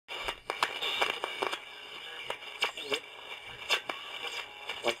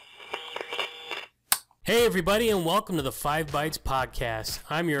Hey everybody, and welcome to the 5 Bytes Podcast.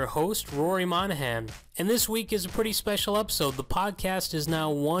 I'm your host, Rory Monahan, and this week is a pretty special episode. The podcast is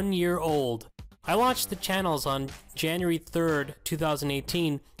now 1 year old. I launched the channels on January 3rd,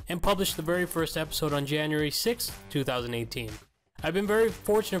 2018, and published the very first episode on January 6th, 2018. I've been very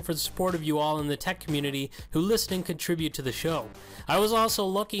fortunate for the support of you all in the tech community who listen and contribute to the show. I was also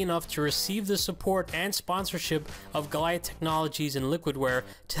lucky enough to receive the support and sponsorship of Goliath Technologies and Liquidware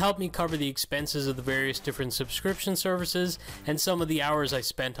to help me cover the expenses of the various different subscription services and some of the hours I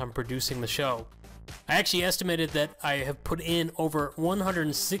spent on producing the show. I actually estimated that I have put in over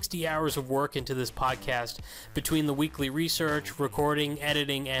 160 hours of work into this podcast between the weekly research, recording,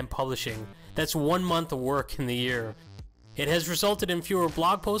 editing, and publishing. That's 1 month of work in the year. It has resulted in fewer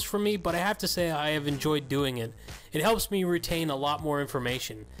blog posts for me, but I have to say I have enjoyed doing it. It helps me retain a lot more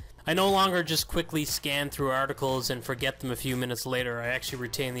information. I no longer just quickly scan through articles and forget them a few minutes later. I actually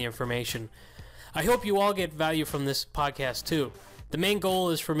retain the information. I hope you all get value from this podcast too. The main goal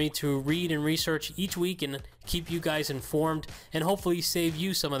is for me to read and research each week and keep you guys informed and hopefully save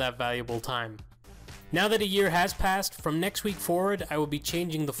you some of that valuable time. Now that a year has passed, from next week forward, I will be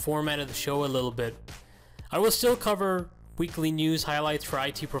changing the format of the show a little bit. I will still cover weekly news highlights for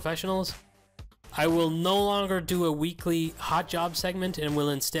IT professionals. I will no longer do a weekly hot job segment and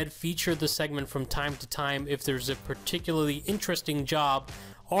will instead feature the segment from time to time if there's a particularly interesting job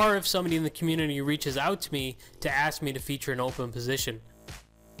or if somebody in the community reaches out to me to ask me to feature an open position.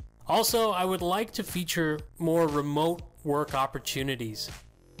 Also, I would like to feature more remote work opportunities.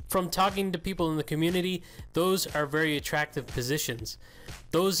 From talking to people in the community, those are very attractive positions.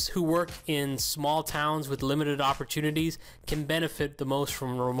 Those who work in small towns with limited opportunities can benefit the most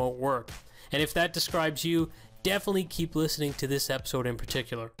from remote work. And if that describes you, definitely keep listening to this episode in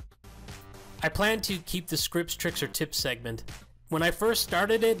particular. I plan to keep the scripts, tricks, or tips segment. When I first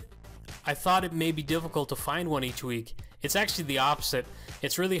started it, I thought it may be difficult to find one each week. It's actually the opposite.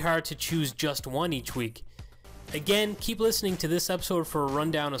 It's really hard to choose just one each week. Again, keep listening to this episode for a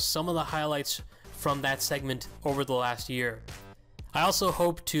rundown of some of the highlights from that segment over the last year. I also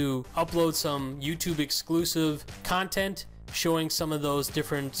hope to upload some YouTube exclusive content showing some of those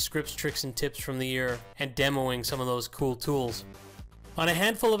different scripts, tricks, and tips from the year and demoing some of those cool tools. On a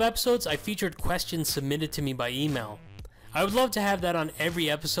handful of episodes, I featured questions submitted to me by email. I would love to have that on every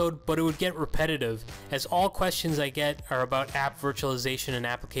episode, but it would get repetitive as all questions I get are about app virtualization and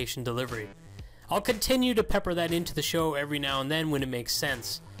application delivery. I'll continue to pepper that into the show every now and then when it makes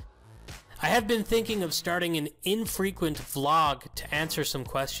sense. I have been thinking of starting an infrequent vlog to answer some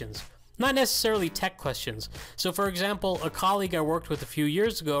questions. Not necessarily tech questions. So for example, a colleague I worked with a few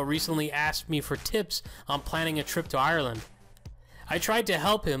years ago recently asked me for tips on planning a trip to Ireland. I tried to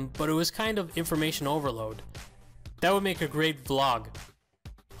help him, but it was kind of information overload. That would make a great vlog.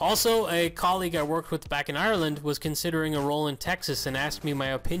 Also, a colleague I worked with back in Ireland was considering a role in Texas and asked me my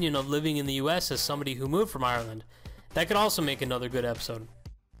opinion of living in the US as somebody who moved from Ireland. That could also make another good episode.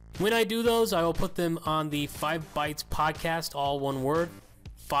 When I do those, I will put them on the 5 Bytes Podcast, all one word,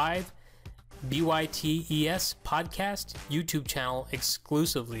 5 BYTES Podcast YouTube channel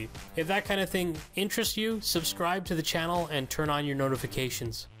exclusively. If that kind of thing interests you, subscribe to the channel and turn on your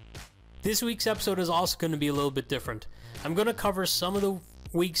notifications. This week's episode is also going to be a little bit different. I'm going to cover some of the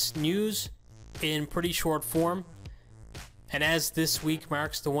week's news in pretty short form, and as this week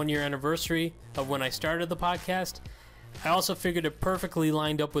marks the 1 year anniversary of when I started the podcast, I also figured it perfectly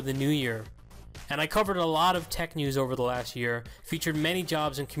lined up with the new year. And I covered a lot of tech news over the last year, featured many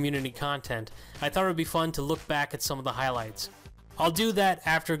jobs and community content. I thought it would be fun to look back at some of the highlights. I'll do that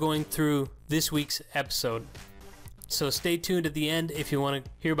after going through this week's episode, so stay tuned at the end if you want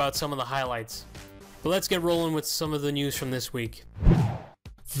to hear about some of the highlights. But let's get rolling with some of the news from this week.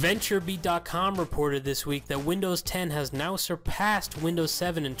 VentureBeat.com reported this week that Windows 10 has now surpassed Windows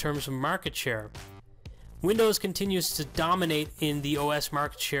 7 in terms of market share. Windows continues to dominate in the OS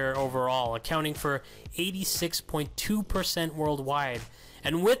market share overall, accounting for 86.2% worldwide.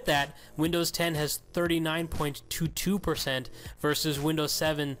 And with that, Windows 10 has 39.22% versus Windows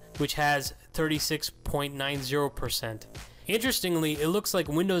 7, which has 36.90%. Interestingly, it looks like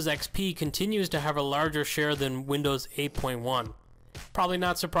Windows XP continues to have a larger share than Windows 8.1. Probably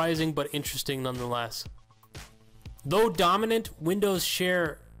not surprising, but interesting nonetheless. Though dominant, Windows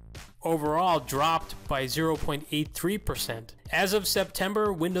share overall dropped by 0.83%. As of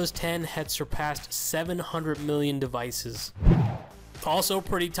September, Windows 10 had surpassed 700 million devices. Also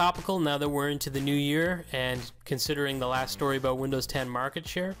pretty topical now that we're into the new year and considering the last story about Windows 10 market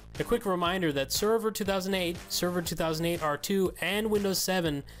share. A quick reminder that Server 2008, Server 2008 R2, and Windows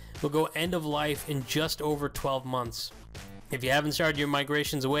 7 will go end of life in just over 12 months. If you haven't started your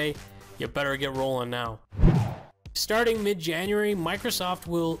migrations away, you better get rolling now. Starting mid-January, Microsoft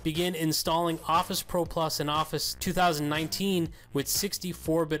will begin installing Office Pro Plus in Office 2019 with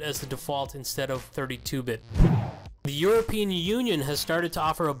 64-bit as the default instead of 32-bit. The European Union has started to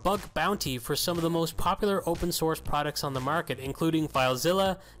offer a bug bounty for some of the most popular open source products on the market, including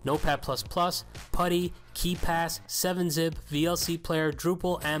FileZilla, Notepad++, PuTTY, KeePass, 7-Zip, VLC Player,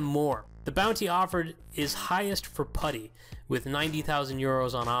 Drupal, and more. The bounty offered is highest for PuTTY, with 90,000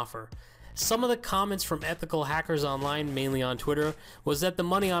 euros on offer. Some of the comments from ethical hackers online, mainly on Twitter, was that the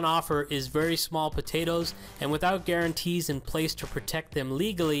money on offer is very small potatoes, and without guarantees in place to protect them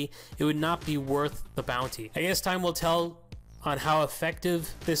legally, it would not be worth the bounty. I guess time will tell on how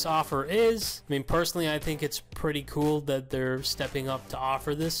effective this offer is. I mean, personally, I think it's pretty cool that they're stepping up to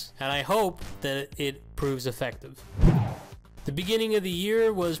offer this, and I hope that it proves effective. The beginning of the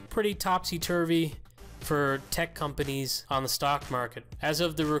year was pretty topsy-turvy for tech companies on the stock market. As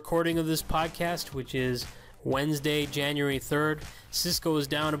of the recording of this podcast, which is Wednesday, January 3rd, Cisco is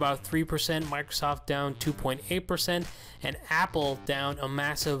down about 3%, Microsoft down 2.8%, and Apple down a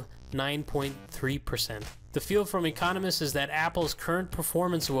massive 9.3%. The feel from economists is that Apple's current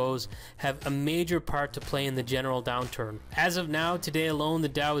performance woes have a major part to play in the general downturn. As of now, today alone, the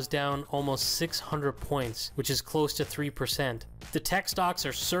Dow is down almost 600 points, which is close to 3%. The tech stocks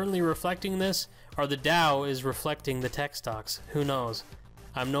are certainly reflecting this, or the Dow is reflecting the tech stocks. Who knows?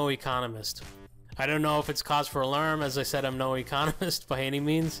 I'm no economist. I don't know if it's cause for alarm. As I said, I'm no economist by any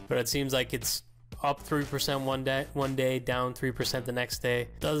means, but it seems like it's up 3% one day, down 3% the next day.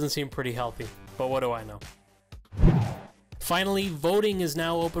 Doesn't seem pretty healthy, but what do I know? Finally, voting is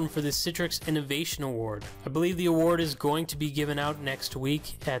now open for the Citrix Innovation Award. I believe the award is going to be given out next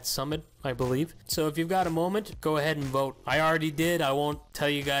week at Summit, I believe. So if you've got a moment, go ahead and vote. I already did. I won't tell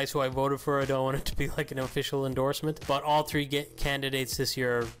you guys who I voted for. I don't want it to be like an official endorsement. But all three candidates this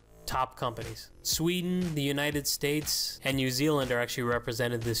year are top companies. Sweden, the United States, and New Zealand are actually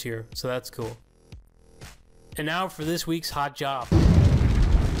represented this year. So that's cool. And now for this week's hot job.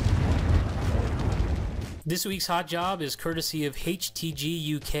 This week's hot job is courtesy of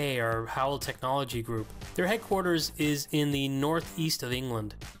HTG UK, or Howell Technology Group. Their headquarters is in the northeast of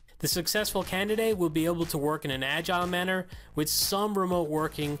England. The successful candidate will be able to work in an agile manner with some remote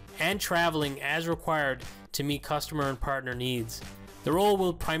working and traveling as required to meet customer and partner needs. The role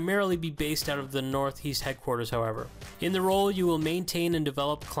will primarily be based out of the Northeast headquarters, however. In the role, you will maintain and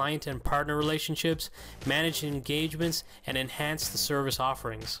develop client and partner relationships, manage engagements, and enhance the service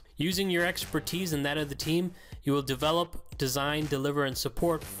offerings. Using your expertise and that of the team, you will develop, design, deliver, and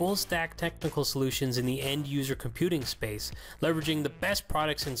support full-stack technical solutions in the end-user computing space, leveraging the best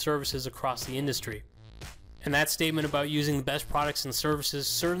products and services across the industry. And that statement about using the best products and services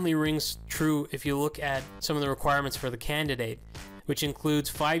certainly rings true if you look at some of the requirements for the candidate, which includes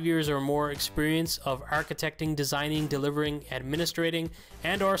 5 years or more experience of architecting, designing, delivering, administrating,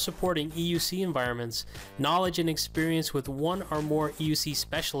 and/or supporting EUC environments, knowledge and experience with one or more EUC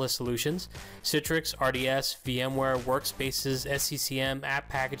specialist solutions, Citrix, RDS, VMware, Workspaces, SCCM, App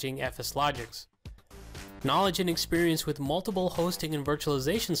Packaging, FSLogix. Knowledge and experience with multiple hosting and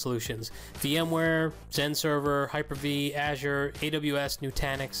virtualization solutions, VMware, XenServer, Hyper-V, Azure, AWS,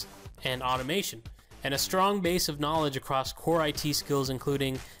 Nutanix, and automation. And a strong base of knowledge across core IT skills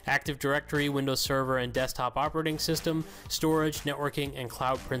including Active Directory, Windows Server, and desktop operating system, storage, networking, and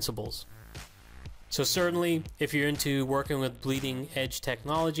cloud principles. So certainly, if you're into working with bleeding edge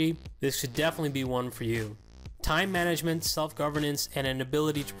technology, this should definitely be one for you. Time management, self-governance, and an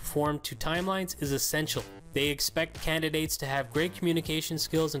ability to perform to timelines is essential. They expect candidates to have great communication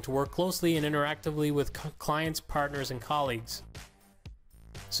skills and to work closely and interactively with clients, partners, and colleagues.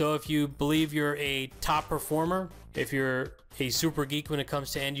 So if you believe you're a top performer, if you're a super geek when it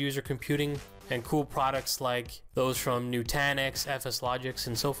comes to end-user computing and cool products like those from Nutanix, FSLogix,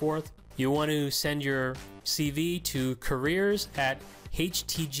 and so forth, you want to send your CV to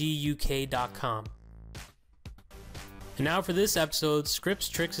careers@htguk.com. And now for this episode, scripts,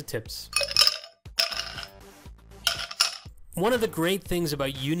 tricks, and tips. One of the great things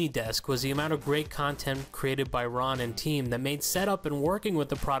about Unidesk was the amount of great content created by Ron and team that made setup and working with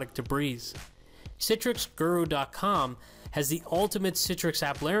the product a breeze. CitrixGuru.com has the ultimate Citrix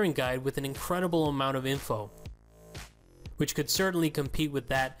app layering guide with an incredible amount of info, which could certainly compete with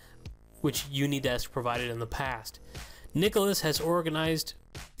that which Unidesk provided in the past. Nicholas has organized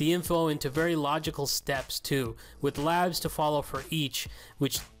the info into very logical steps too, with labs to follow for each,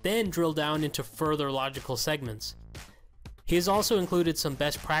 which then drill down into further logical segments. He has also included some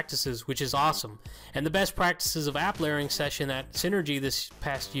best practices, which is awesome, and the best practices of app layering session at Synergy this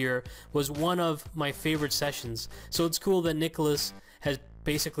past year was one of my favorite sessions, so it's cool that Nicholas has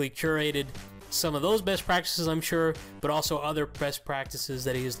basically curated some of those best practices, I'm sure, but also other best practices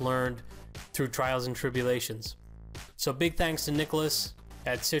that he has learned through trials and tribulations. So big thanks to Nicholas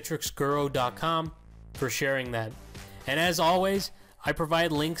at citrixguru.com for sharing that. And as always, I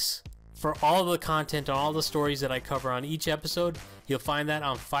provide links for all of the content and all the stories that I cover on each episode. You'll find that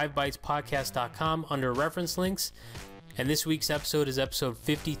on 5bytespodcast.com under reference links. And this week's episode is episode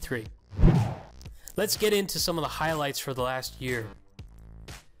 53. Let's get into some of the highlights for the last year.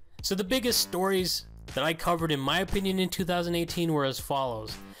 So the biggest stories that I covered, in my opinion, in 2018 were as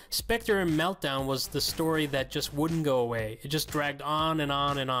follows. Spectre and Meltdown was the story that just wouldn't go away. It just dragged on and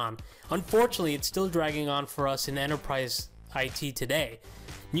on and on. Unfortunately, it's still dragging on for us in enterprise IT today.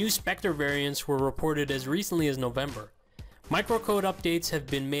 New Spectre variants were reported as recently as November. Microcode updates have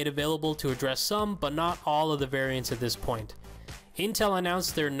been made available to address some, but not all of the variants at this point. Intel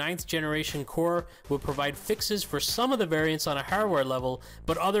announced their 9th generation core will provide fixes for some of the variants on a hardware level,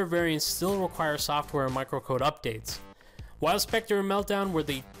 but other variants still require software and microcode updates. While Spectre and Meltdown were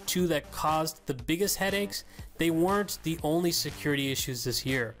the two that caused the biggest headaches, they weren't the only security issues this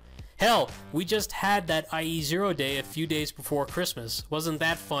year. Hell, we just had that IE0 day a few days before Christmas. Wasn't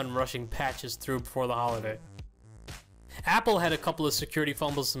that fun rushing patches through before the holiday? Apple had a couple of security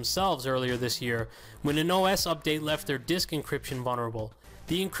fumbles themselves earlier this year when an OS update left their disk encryption vulnerable.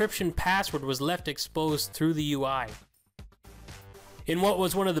 The encryption password was left exposed through the UI. In what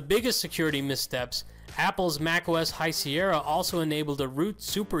was one of the biggest security missteps, Apple's macOS High Sierra also enabled a root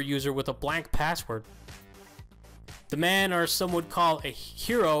super user with a blank password. The man, or some would call a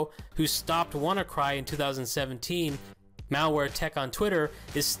hero, who stopped WannaCry in 2017, Malware Tech on Twitter,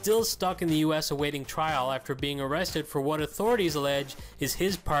 is still stuck in the US awaiting trial after being arrested for what authorities allege is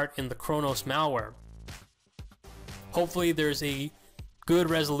his part in the Kronos malware. Hopefully there's a good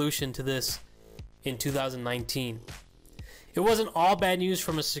resolution to this in 2019. It wasn't all bad news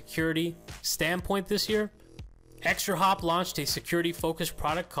from a security standpoint this year. ExtraHop launched a security-focused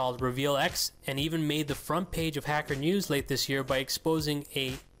product called RevealX and even made the front page of Hacker News late this year by exposing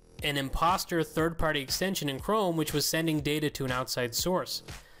an imposter third-party extension in Chrome which was sending data to an outside source.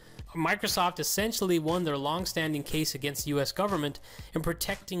 Microsoft essentially won their long-standing case against the US government in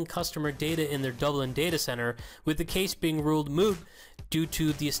protecting customer data in their Dublin data center, with the case being ruled moot due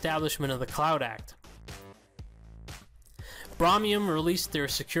to the establishment of the Cloud Act. Bromium released their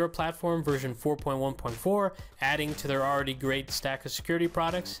secure platform version 4.1.4, adding to their already great stack of security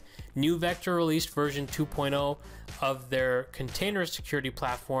products. NeuVector released version 2.0 of their container security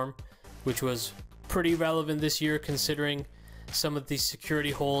platform, which was pretty relevant this year considering some of the security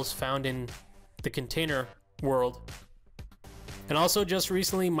holes found in the container world. And also just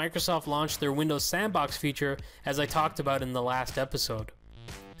recently, Microsoft launched their Windows Sandbox feature, as I talked about in the last episode.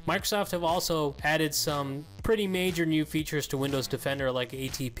 Microsoft have also added some pretty major new features to Windows Defender like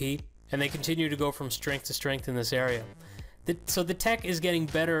ATP, and they continue to go from strength to strength in this area. So the tech is getting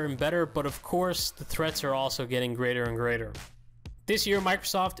better and better, but of course the threats are also getting greater and greater. This year,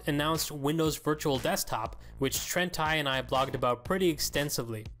 Microsoft announced Windows Virtual Desktop, which Trent Tye and I blogged about pretty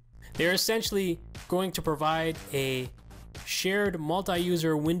extensively. They're essentially going to provide a shared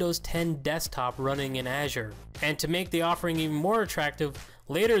multi-user Windows 10 desktop running in Azure. And to make the offering even more attractive,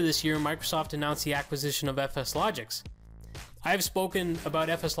 later this year, Microsoft announced the acquisition of FSLogix. I've spoken about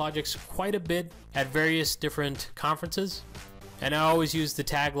FSLogix quite a bit at various different conferences, and I always use the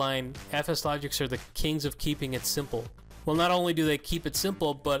tagline, FSLogix are the kings of keeping it simple. Well, not only do they keep it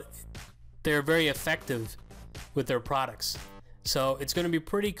simple, but they're very effective with their products. So it's going to be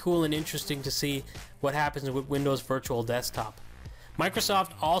pretty cool and interesting to see what happens with Windows Virtual Desktop.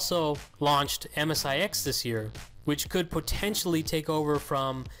 Microsoft also launched MSIX this year, which could potentially take over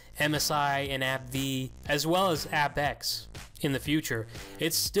from MSI and AppV, as well as AppX in the future.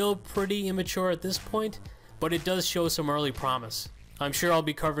 It's still pretty immature at this point, but it does show some early promise. I'm sure I'll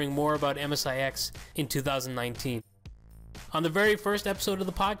be covering more about MSIX in 2019. On the very first episode of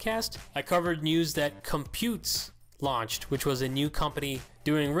the podcast, I covered news that Computes launched, which was a new company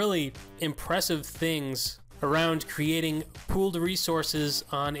doing really impressive things around creating pooled resources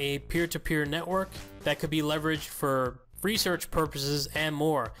on a peer-to-peer network that could be leveraged for research purposes and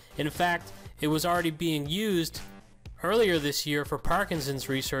more. In fact, it was already being used earlier this year for Parkinson's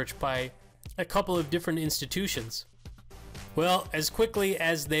research by a couple of different institutions. Well, as quickly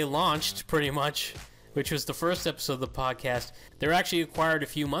as they launched, pretty much, which was the first episode of the podcast, they were actually acquired a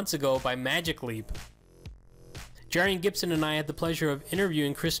few months ago by Magic Leap. Jarian Gibson and I had the pleasure of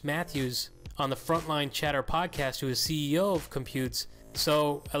interviewing Chris Matthews on the Frontline Chatter podcast, who is CEO of Computes.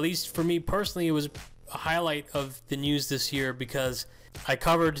 So, at least for me personally, it was a highlight of the news this year because I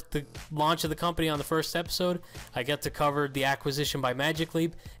covered the launch of the company on the first episode. I got to cover the acquisition by Magic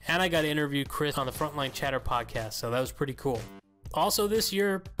Leap, and I got to interview Chris on the Frontline Chatter podcast, so that was pretty cool. Also this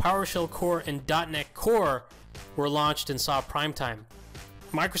year, PowerShell Core and .NET Core were launched and saw prime time.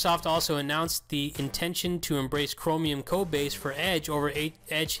 Microsoft also announced the intention to embrace Chromium Codebase for Edge over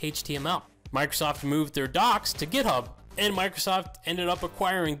Edge HTML. Microsoft moved their docs to GitHub, and Microsoft ended up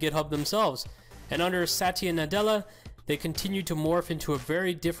acquiring GitHub themselves. And under Satya Nadella, they continued to morph into a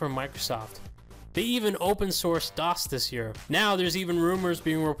very different Microsoft. They even open sourced DOS this year. Now there's even rumors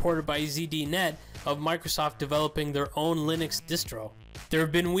being reported by ZDNet of Microsoft developing their own Linux distro. There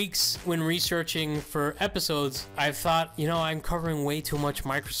have been weeks when researching for episodes, I've thought, I'm covering way too much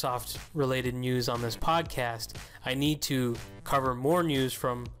Microsoft related news on this podcast. I need to cover more news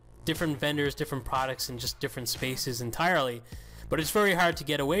from different vendors, different products, and just different spaces entirely. But it's very hard to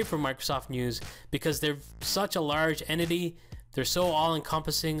get away from Microsoft news because they're such a large entity. They're so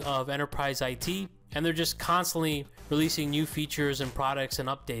all-encompassing of enterprise IT, and they're just constantly releasing new features and products and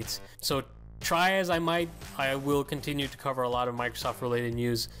updates. So try as I might, I will continue to cover a lot of Microsoft-related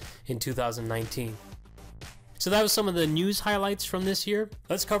news in 2019. So that was some of the news highlights from this year.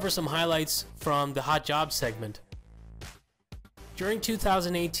 Let's cover some highlights from the Hot Jobs segment. During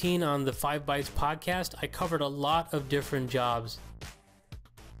 2018 on the 5 Bytes podcast, I covered a lot of different jobs.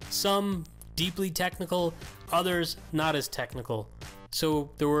 Some deeply technical, others not as technical.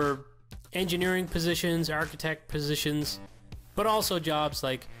 So there were engineering positions, architect positions, but also jobs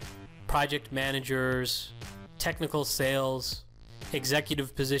like project managers, technical sales,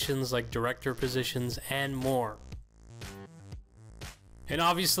 executive positions like director positions, and more. And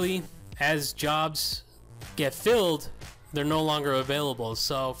obviously, as jobs get filled, they're no longer available.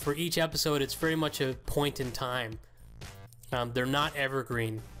 So for each episode, it's very much a point in time. They're not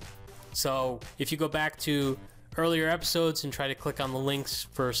evergreen. So if you go back to earlier episodes and try to click on the links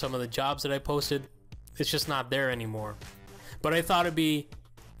for some of the jobs that I posted, it's just not there anymore. But I thought it'd be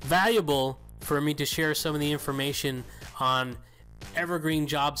valuable for me to share some of the information on evergreen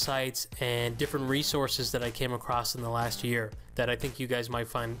job sites and different resources that I came across in the last year that I think you guys might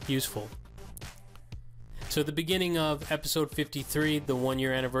find useful. So at the beginning of episode 53, the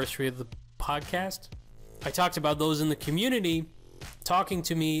 1-year anniversary of the podcast, I talked about those in the community talking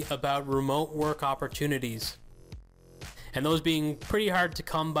to me about remote work opportunities, and those being pretty hard to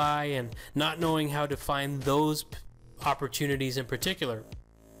come by and not knowing how to find those opportunities in particular.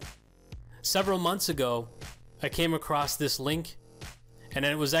 Several months ago, I came across this link, and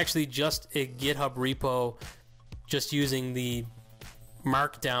it was actually just a GitHub repo, just using the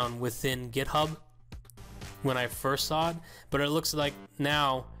markdown within GitHub when I first saw it, but it looks like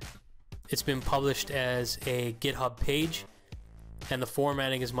now it's been published as a GitHub page, and the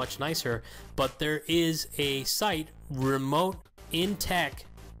formatting is much nicer. But there is a site,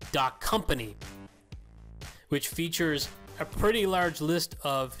 remoteintech.company, which features a pretty large list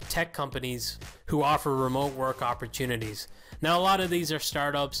of tech companies who offer remote work opportunities. Now, a lot of these are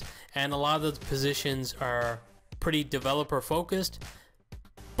startups, and a lot of the positions are pretty developer focused,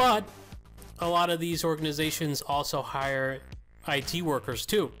 but a lot of these organizations also hire IT workers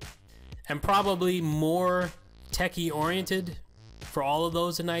too, and probably more techie oriented for all of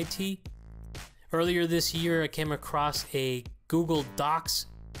those in IT. Earlier this year, I came across a Google Docs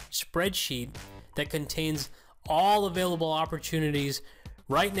spreadsheet that contains all available opportunities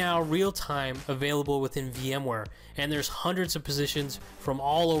right now, real time, available within VMware, and there's hundreds of positions from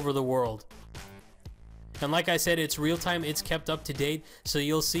all over the world. And like I said, it's real time, it's kept up to date, so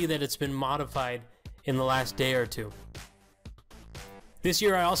you'll see that it's been modified in the last day or two. This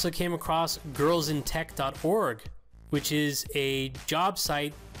year I also came across girlsintech.org, which is a job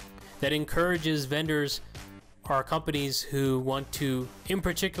site that encourages vendors or companies who want to, in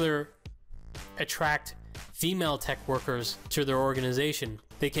particular, attract female tech workers to their organization.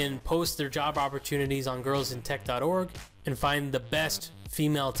 They can post their job opportunities on girlsintech.org and find the best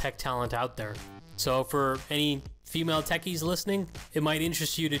female tech talent out there. So for any female techies listening, it might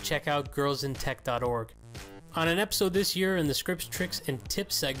interest you to check out girlsintech.org. On an episode this year in the Scripts, Tricks, and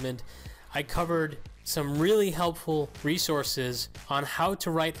Tips segment, I covered some really helpful resources on how to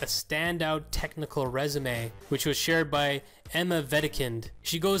write a standout technical resume, which was shared by Emma Wedekind.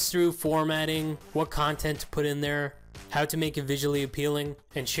 She goes through formatting, what content to put in there, how to make it visually appealing,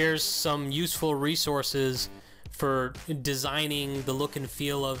 and shares some useful resources for designing the look and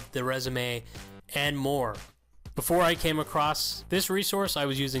feel of the resume and more. Before I came across this resource, I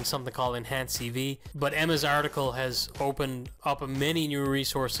was using something called Enhanced CV, but Emma's article has opened up many new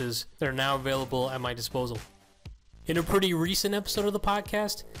resources that are now available at my disposal. In a pretty recent episode of the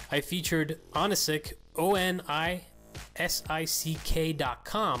podcast, I featured Onisik,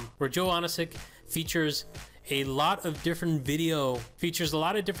 sick.com, where Joe Onisick features a lot of different videos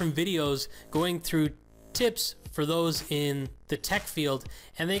going through tips for those in the tech field,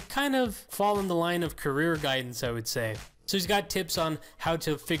 and they kind of fall in the line of career guidance, I would say. So he's got tips on how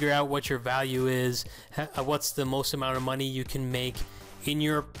to figure out what your value is, what's the most amount of money you can make in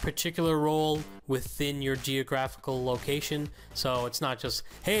your particular role within your geographical location. So it's not just,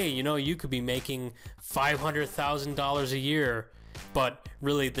 hey, you could be making $500,000 a year, but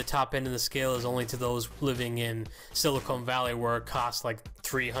really the top end of the scale is only to those living in Silicon Valley, where it costs like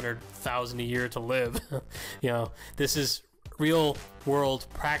 $300,000 a year to live. This is real world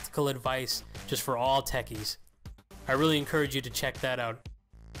practical advice just for all techies. I really encourage you to check that out.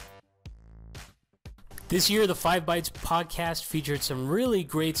 This year, the 5 Bytes podcast featured some really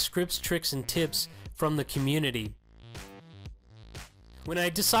great scripts, tricks, and tips from the community. When I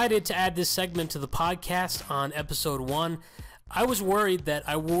decided to add this segment to the podcast on episode 1, I was worried that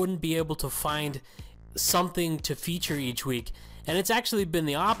I wouldn't be able to find something to feature each week, and it's actually been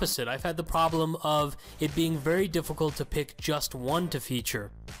the opposite. I've had the problem of it being very difficult to pick just one to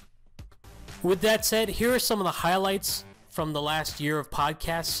feature. With that said, here are some of the highlights from the last year of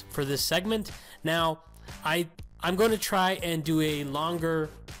podcasts for this segment. Now, I'm going to try and do a longer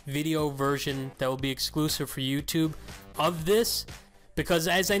video version that will be exclusive for YouTube of this, because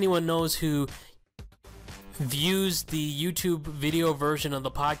as anyone knows who views the YouTube video version of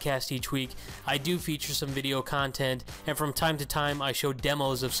the podcast each week, I do feature some video content, and from time to time I show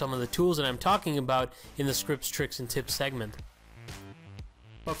demos of some of the tools that I'm talking about in the scripts, tricks, and tips segment.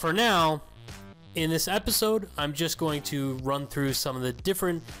 But for now, in this episode, I'm just going to run through some of the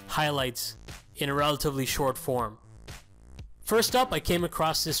different highlights in a relatively short form. First up, I came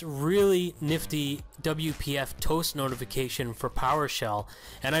across this really nifty WPF toast notification for PowerShell,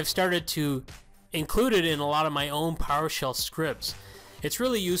 and I've started to include it in a lot of my own PowerShell scripts. It's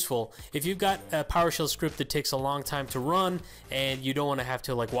really useful. If you've got a PowerShell script that takes a long time to run and you don't want to have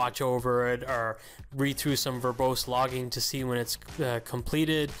to watch over it or read through some verbose logging to see when it's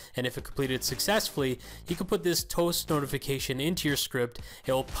completed and if it completed successfully, you can put this toast notification into your script.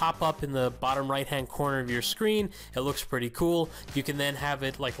 It will pop up in the bottom right hand corner of your screen. It looks pretty cool. You can then have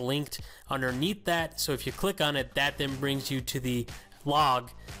it linked underneath that, so if you click on it, that then brings you to the log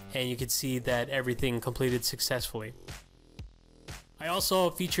and you can see that everything completed successfully. I also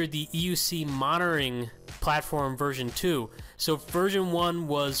featured the EUC monitoring platform version 2. So version 1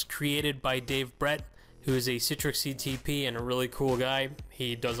 was created by Dave Brett, who is a Citrix CTP and a really cool guy.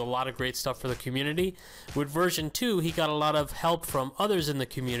 He does a lot of great stuff for the community. With version 2, he got a lot of help from others in the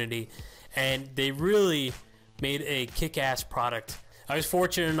community, and they really made a kick-ass product. I was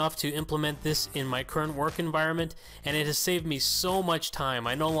fortunate enough to implement this in my current work environment, and it has saved me so much time.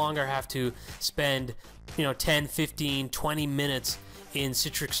 I no longer have to spend 10, 15, 20 minutes in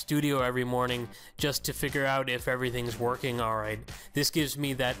Citrix Studio every morning just to figure out if everything's working all right. This gives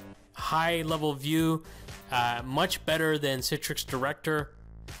me that high level view, much better than Citrix Director.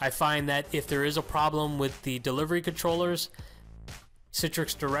 I find that if there is a problem with the delivery controllers,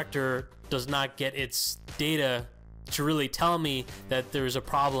 Citrix Director does not get its data to really tell me that there's a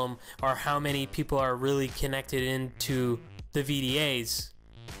problem or how many people are really connected into the VDAs.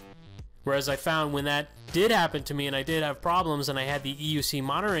 Whereas I found when that did happen to me and I did have problems and I had the EUC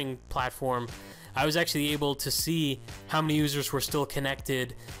monitoring platform, I was actually able to see how many users were still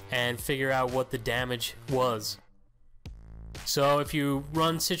connected and figure out what the damage was. So if you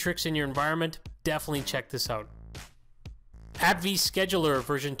run Citrix in your environment, definitely check this out. AppV Scheduler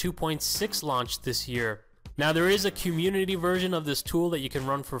version 2.6 launched this year. Now there is a community version of this tool that you can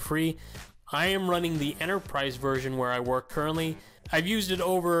run for free. I am running the enterprise version where I work currently. I've used it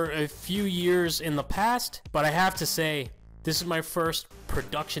over a few years in the past, but I have to say, this is my first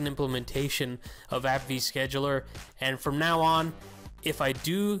production implementation of AppV Scheduler, and from now on, if I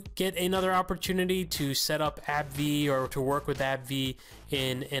do get another opportunity to set up AppV or to work with AppV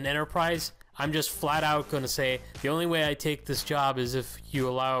in an enterprise, I'm just flat out going to say, the only way I take this job is if you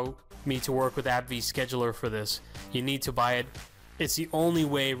allow me to work with AppV Scheduler for this. You need to buy it. It's the only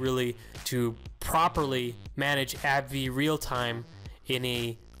way really to properly manage AppV real-time in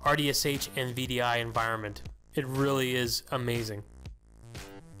a RDSH and VDI environment. It really is amazing.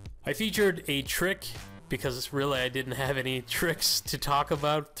 I featured a trick because really I didn't have any tricks to talk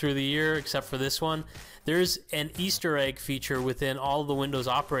about through the year except for this one. There's an Easter egg feature within all the Windows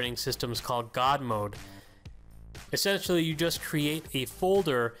operating systems called God Mode. Essentially, you just create a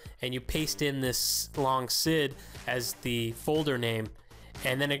folder and you paste in this long SID as the folder name,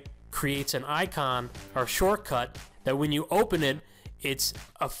 and then it creates an icon or shortcut that when you open it, It's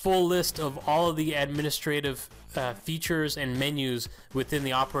a full list of all of the administrative features and menus within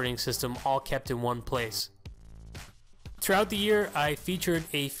the operating system, all kept in one place. Throughout the year, I featured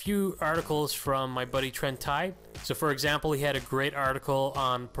a few articles from my buddy Trent Tai. So for example, he had a great article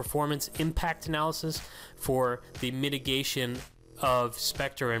on performance impact analysis for the mitigation of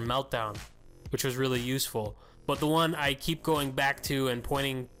Spectre and Meltdown, which was really useful. But the one I keep going back to and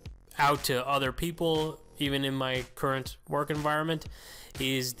pointing out to other people, even in my current work environment,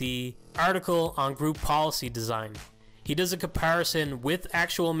 is the article on group policy design. He does a comparison with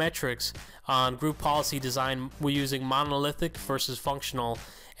actual metrics on group policy design using monolithic versus functional,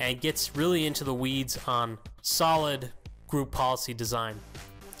 and gets really into the weeds on solid group policy design.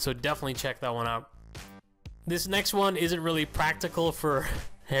 So definitely check that one out. This next one isn't really practical for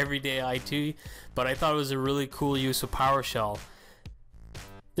everyday IT, but I thought it was a really cool use of PowerShell.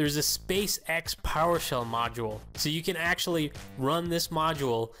 There's a SpaceX PowerShell module, so you can actually run this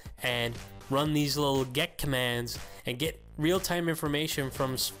module and run these little get commands and get real-time information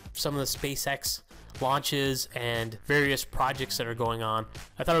from some of the SpaceX launches and various projects that are going on.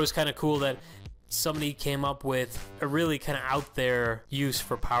 I thought it was kind of cool that somebody came up with a really kind of out there use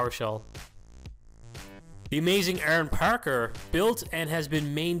for PowerShell. The amazing Aaron Parker built and has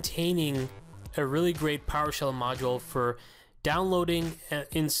been maintaining a really great PowerShell module for downloading and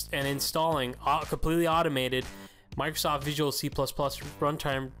installing completely automated Microsoft Visual C++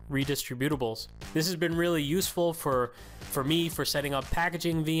 runtime redistributables. This has been really useful for me for setting up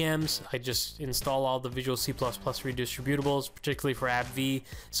packaging VMs. I just install all the Visual C++ redistributables, particularly for AppV,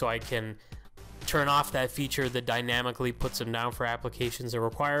 so I can turn off that feature that dynamically puts them down for applications that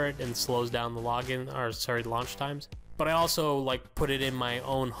require it and slows down the launch times. But I also like put it in my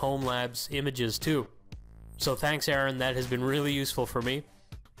own Home Labs images too. So thanks, Aaron. That has been really useful for me.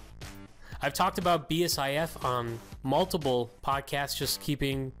 I've talked about BSIF on multiple podcasts, just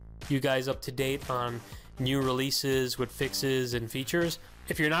keeping you guys up to date on new releases with fixes and features.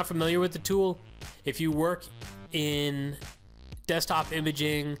 If you're not familiar with the tool, if you work in desktop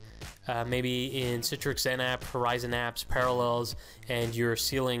imaging, maybe in Citrix XenApp, Horizon Apps, Parallels, and you're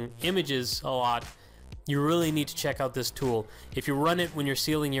sealing images a lot, you really need to check out this tool. If you run it when you're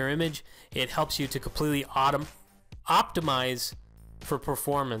sealing your image, it helps you to completely optimize for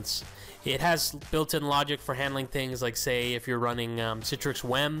performance. It has built-in logic for handling things like, say, if you're running Citrix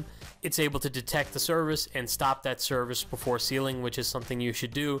WEM, it's able to detect the service and stop that service before sealing, which is something you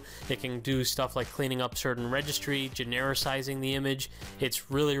should do. It can do stuff like cleaning up certain registry, genericizing the image. It's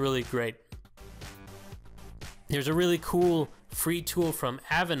really, really great. There's a really cool free tool from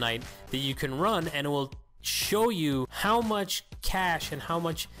Avanite that you can run, and it will show you how much cache and how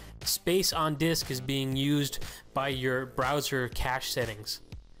much space on disk is being used by your browser cache settings.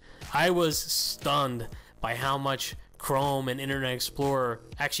 I was stunned by how much Chrome and Internet Explorer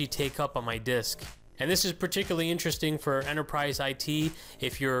actually take up on my disk. And this is particularly interesting for enterprise IT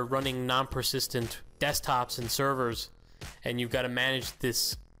if you're running non-persistent desktops and servers and you've got to manage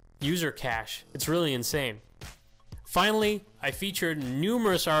this user cache. It's really insane. Finally, I featured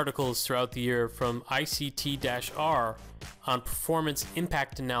numerous articles throughout the year from ICT-R on performance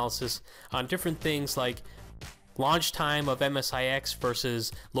impact analysis on different things like launch time of MSIX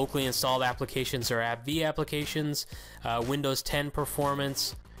versus locally installed applications or AppV applications, Windows 10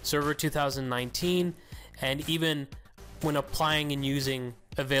 performance, Server 2019, and even when applying and using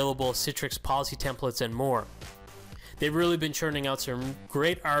available Citrix policy templates and more. They've really been churning out some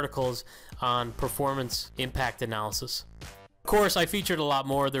great articles on performance impact analysis. Of course, I featured a lot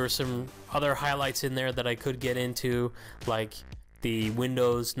more. There were some other highlights in there that I could get into, like the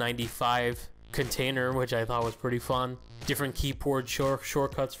Windows 95 container, which I thought was pretty fun. Different keyboard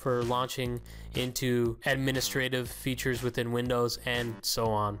shortcuts for launching into administrative features within Windows, and so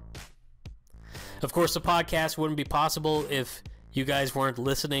on. Of course, the podcast wouldn't be possible if you guys weren't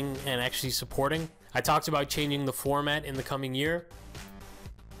listening and actually supporting. I talked about changing the format in the coming year.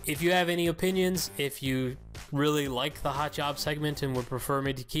 If you have any opinions, if you really like the Hot Job segment and would prefer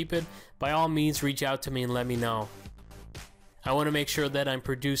me to keep it, by all means reach out to me and let me know. I want to make sure that I'm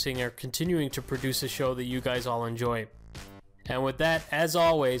producing or continuing to produce a show that you guys all enjoy. And with that, as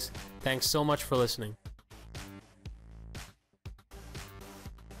always, thanks so much for listening.